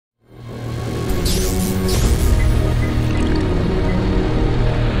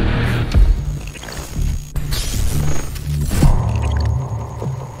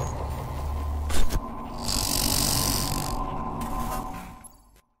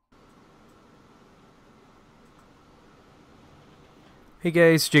Hey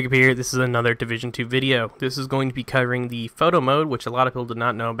guys, Jacob here. This is another Division 2 video. This is going to be covering the photo mode, which a lot of people did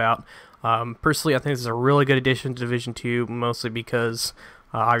not know about. Personally, I think this is a really good addition to Division 2, mostly because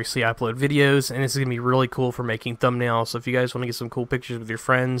obviously I upload videos, and this is going to be really cool for making thumbnails. So if you guys want to get some cool pictures with your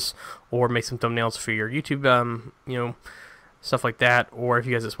friends, or make some thumbnails for your YouTube, stuff like that, or if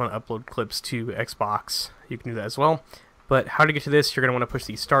you guys just want to upload clips to Xbox, you can do that as well. But how to get to this, you're going to want to push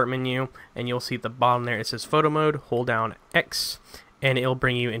the start menu, and you'll see at the bottom there it says photo mode. Hold down X, and it'll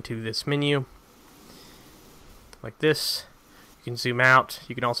bring you into this menu like this. You can zoom out.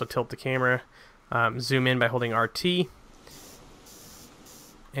 You can also tilt the camera, zoom in by holding RT,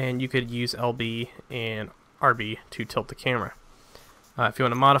 and you could use LB and RB to tilt the camera. If you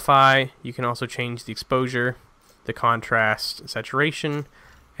want to modify, you can also change the exposure, the contrast, saturation,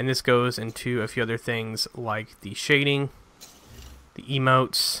 and this goes into a few other things like the shading, the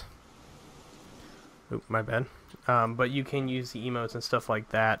emotes. Oop, my bad. But you can use the emotes and stuff like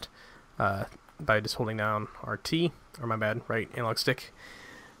that by just holding down RT, or my bad, right analog stick.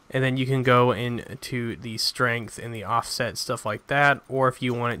 And then you can go into the strength and the offset, stuff like that. Or if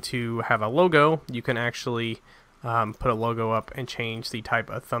you want it to have a logo, you can actually put a logo up and change the type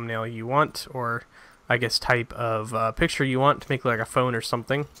of thumbnail you want, or I guess type of picture you want to make it like a phone or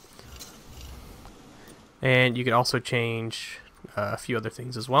something. And you can also change a few other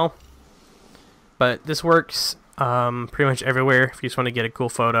things as well. But this works pretty much everywhere if you just want to get a cool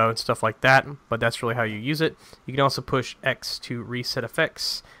photo and stuff like that, but that's really how you use it. You can also push X to reset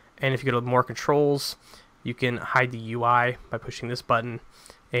effects, and if you go to more controls, you can hide the UI by pushing this button,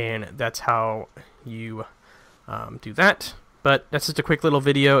 and that's how you do that. But that's just a quick little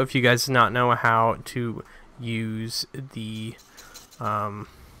video if you guys do not know how to use the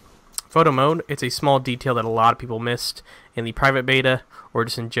photo mode. It's a small detail that a lot of people missed in the private beta or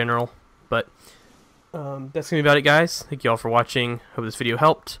just in general, but that's going to be about it, guys. Thank you all for watching. Hope this video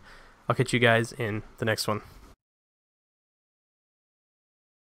helped. I'll catch you guys in the next one.